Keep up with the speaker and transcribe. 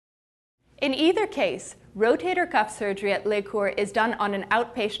In either case, rotator cuff surgery at Les Cours is done on an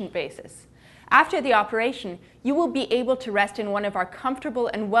outpatient basis. After the operation, you will be able to rest in one of our comfortable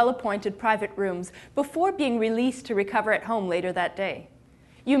and well-appointed private rooms before being released to recover at home later that day.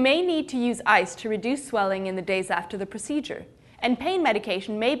 You may need to use ice to reduce swelling in the days after the procedure, and pain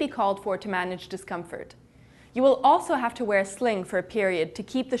medication may be called for to manage discomfort. You will also have to wear a sling for a period to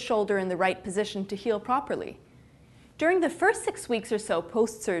keep the shoulder in the right position to heal properly. During the first 6 weeks or so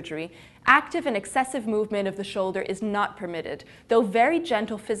post-surgery, active and excessive movement of the shoulder is not permitted, though very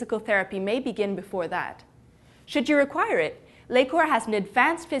gentle physical therapy may begin before that. Should you require it, Les Cours has an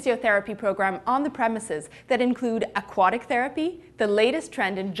advanced physiotherapy program on the premises that include aquatic therapy, the latest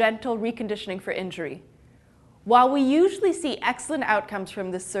trend in gentle reconditioning for injury. While we usually see excellent outcomes from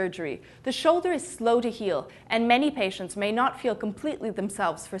this surgery, the shoulder is slow to heal, and many patients may not feel completely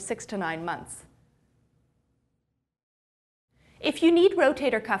themselves for 6 to 9 months. If you need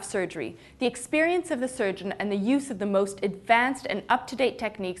rotator cuff surgery, the experience of the surgeon and the use of the most advanced and up-to-date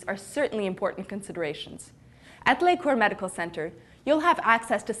techniques are certainly important considerations. At Les Cours Medical Centre, you'll have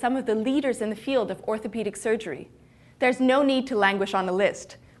access to some of the leaders in the field of orthopedic surgery. There's no need to languish on a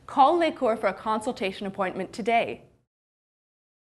list. Call Les Cours for a consultation appointment today.